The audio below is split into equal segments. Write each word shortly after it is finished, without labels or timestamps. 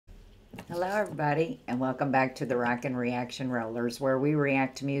Hello everybody and welcome back to the Rockin Reaction Rollers, where we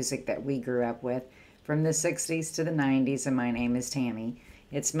react to music that we grew up with from the 60s to the 90s, and my name is Tammy.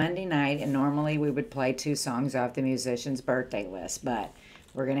 It's Monday night and normally we would play 2 songs off the musician's birthday list, but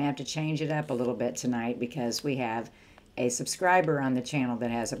we're going to have to change it up a little bit tonight because we have a subscriber on the channel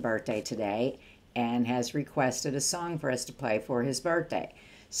that has a birthday today and has requested a song for us to play for his birthday.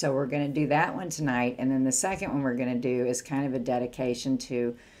 So we're going to do that one tonight, and then the second one we're going to do is kind of a dedication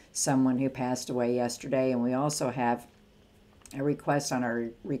to someone who passed away yesterday, and we also have a request on our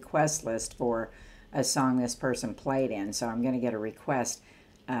request list for a song this person played in, so I'm going to get a request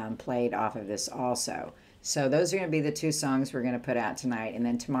played off of this also. So those are going to be the 2 songs we're going to put out tonight, and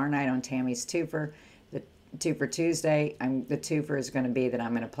then tomorrow night on Tammy's Twofer, the Twofer Tuesday, the Twofer is going to be that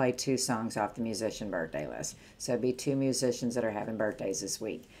I'm going to play 2 songs off the musician birthday list. So it'll be 2 musicians that are having birthdays this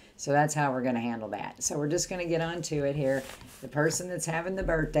week. So that's how we're going to handle that. So we're just going to get on to it here. The person that's having the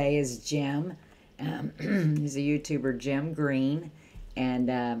birthday is Jim. He's a YouTuber, Jim Green.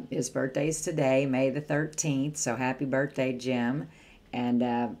 And his birthday's today, May the 13th. So happy birthday, Jim.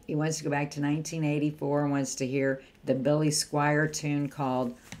 And he wants to go back to 1984 and wants to hear the Billie Squier tune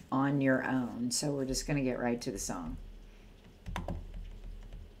called On Your Own. So we're just going to get right to the song.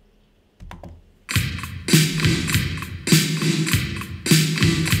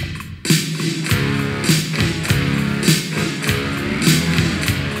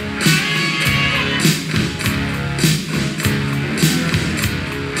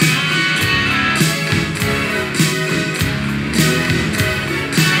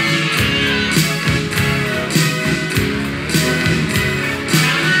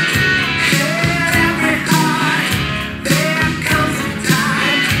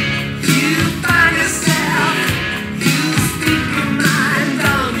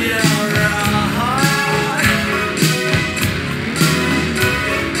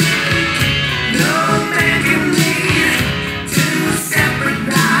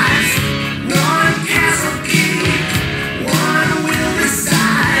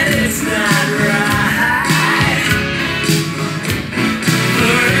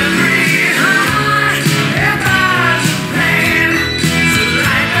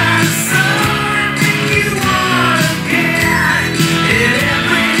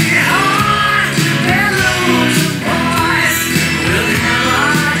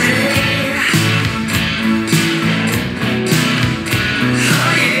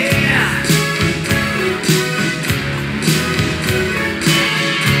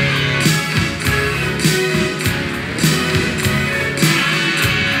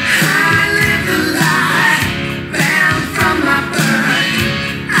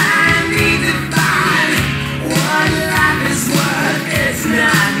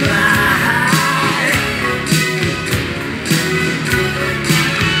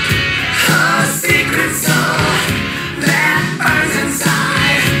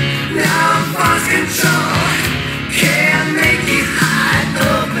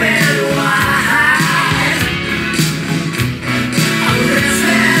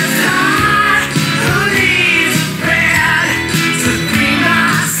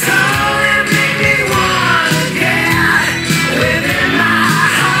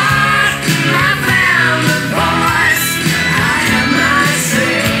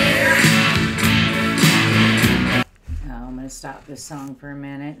 Stop this song for a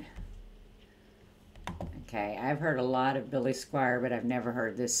minute. Okay, I've heard a lot of Billie Squier, but I've never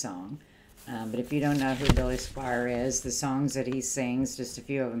heard this song. But if you don't know who Billie Squier is, the songs that he sings, just a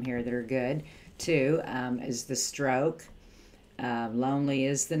few of them here that are good, too, is The Stroke, Lonely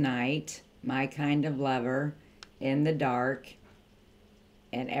is the Night, My Kind of Lover, In the Dark,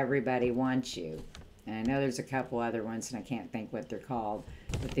 and Everybody Wants You. And I know there's a couple other ones, and I can't think what they're called,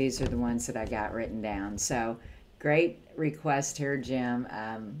 but these are the ones that I got written down. So, great request here, Jim.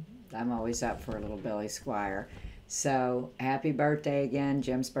 I'm always up for a little Billie Squier. So, happy birthday again.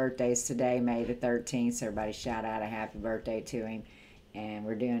 Jim's birthday is today, May the 13th. So, everybody shout out a happy birthday to him. And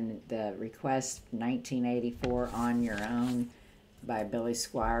we're doing the request 1984 On Your Own by Billie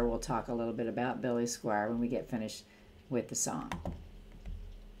Squier. We'll talk a little bit about Billie Squier when we get finished with the song.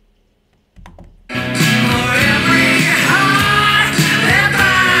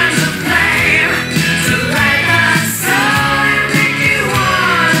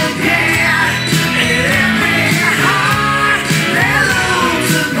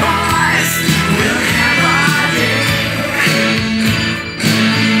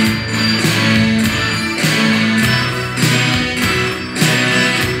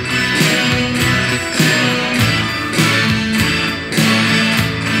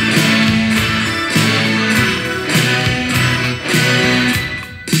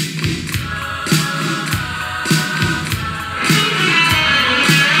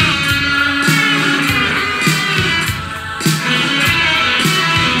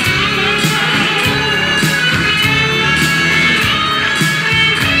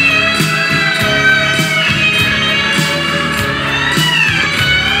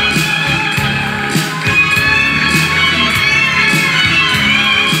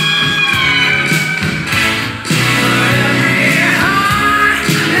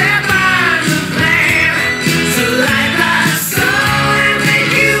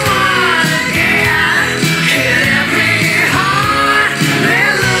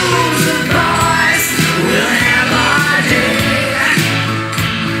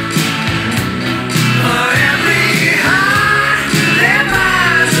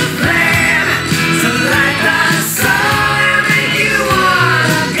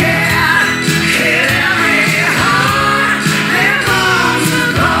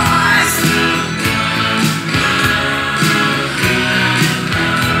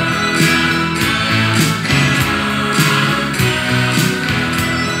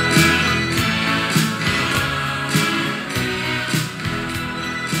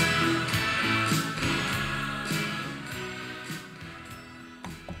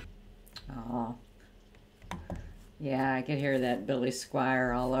 I could hear that Billie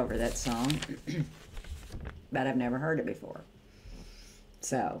Squier all over that song, but I've never heard it before.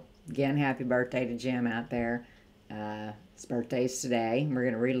 So, again, happy birthday to Jim out there. His birthday's today. We're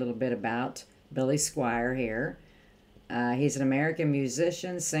going to read a little bit about Billie Squier here. He's an American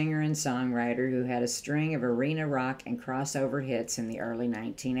musician, singer, and songwriter who had a string of arena rock and crossover hits in the early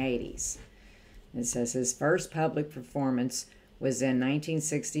 1980s. It says his first public performance was in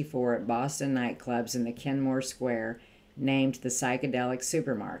 1964 at Boston nightclubs in the Kenmore Square, named the Psychedelic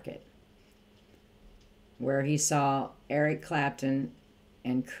Supermarket, where he saw Eric Clapton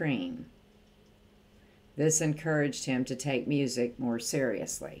and Cream. This encouraged him to take music more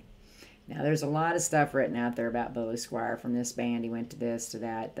seriously. Now, there's a lot of stuff written out there about Billie Squier, from this band, he went to this, to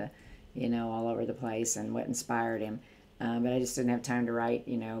that, all over the place, and what inspired him. But I just didn't have time to write,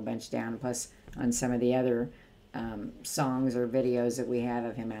 a bunch down. Plus, on some of the other songs or videos that we have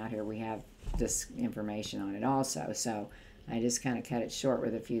of him out here, we have this information on it also. So I just kind of cut it short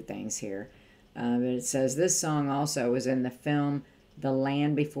with a few things here. But it says this song also was in the film The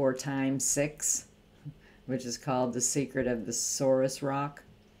Land Before Time 6, which is called The Secret of the Saurus Rock.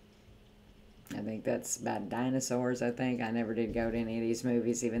 I think that's about dinosaurs, I think. I never did go to any of these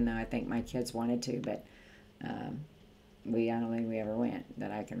movies, even though I think my kids wanted to, but I don't think we ever went,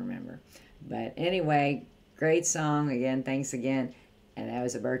 that I can remember. But anyway, great song. Again, thanks again. And that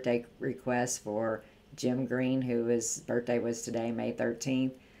was a birthday request for Jim Green, whose birthday was today, May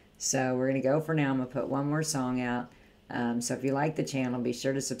 13th. So we're going to go for now. I'm going to put one more song out. So if you like the channel, be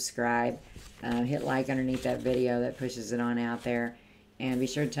sure to subscribe. Hit like underneath that video. That pushes it on out there. And be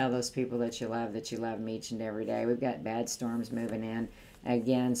sure to tell those people that you love them each and every day. We've got bad storms moving in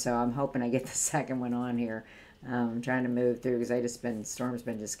again, so I'm hoping I get the second one on here. I'm trying to move through, because storms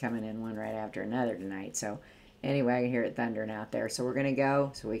been just coming in one right after another tonight. So anyway, I can hear it thundering out there. So we're going to go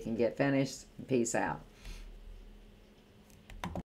so we can get finished. Peace out.